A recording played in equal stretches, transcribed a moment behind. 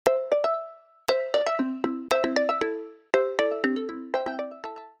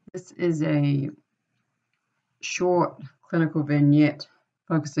This is a short clinical vignette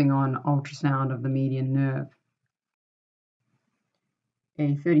focusing on ultrasound of the median nerve.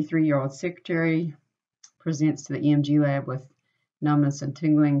 A 33-year-old secretary presents to the EMG lab with numbness and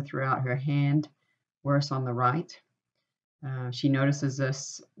tingling throughout her hand, worse on the right. She notices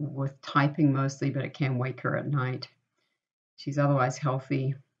this with typing mostly, but it can wake her at night. She's otherwise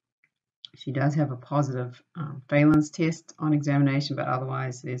healthy. She does have a positive valence test on examination, but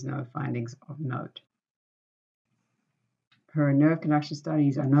otherwise there's no findings of note. Her nerve conduction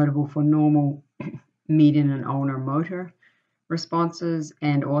studies are notable for normal median and ulnar motor responses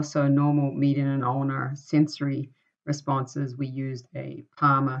and also normal median and ulnar sensory responses. We used a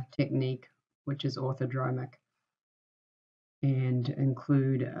Palmer technique, which is orthodromic, and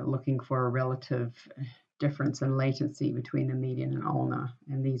include looking for a relative difference in latency between the median and ulnar,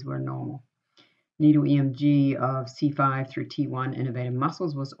 and these were normal. Needle EMG of C5 through T1 innervated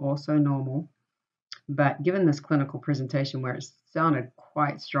muscles was also normal, but given this clinical presentation where it sounded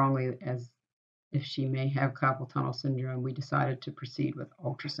quite strongly as if she may have carpal tunnel syndrome, we decided to proceed with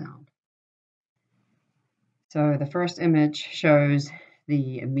ultrasound. So the first image shows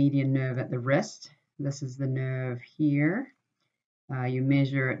the median nerve at the wrist. This is the nerve here. You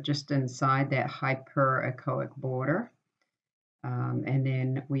measure it just inside that hyperechoic border. And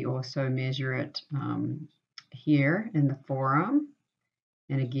then we also measure it here in the forearm.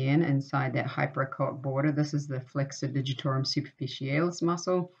 And again, inside that hyperechoic border, this is the flexor digitorum superficialis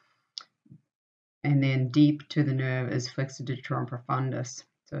muscle. And then deep to the nerve is flexor digitorum profundus.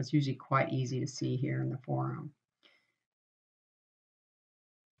 So it's usually quite easy to see here in the forearm.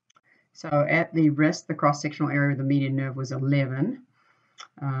 So at the wrist, the cross-sectional area of the median nerve was 11,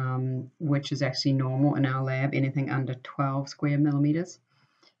 which is actually normal in our lab, anything under 12 square millimeters.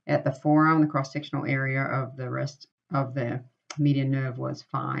 At the forearm, the cross-sectional area of the rest of the median nerve was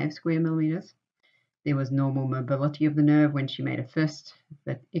 5 square millimeters. There was normal mobility of the nerve when she made a fist.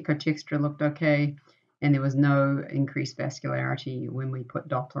 The echotexture looked okay, and there was no increased vascularity when we put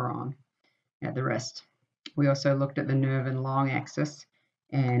Doppler on at the wrist. We also looked at the nerve and long axis,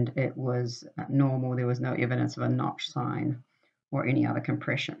 and it was normal. There was no evidence of a notch sign or any other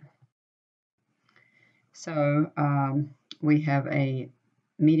compression. So we have a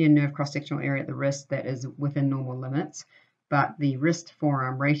median nerve cross-sectional area at the wrist that is within normal limits, but the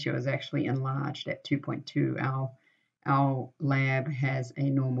wrist-forearm ratio is actually enlarged at 2.2. Our lab has a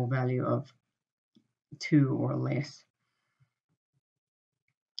normal value of 2 or less.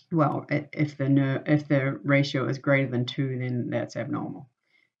 Well, if the ratio is greater than 2, then that's abnormal.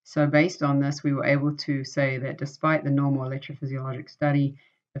 So based on this, we were able to say that despite the normal electrophysiologic study,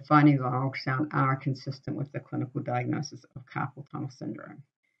 the findings on ultrasound are consistent with the clinical diagnosis of carpal tunnel syndrome.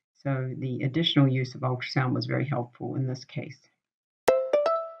 So the additional use of ultrasound was very helpful in this case.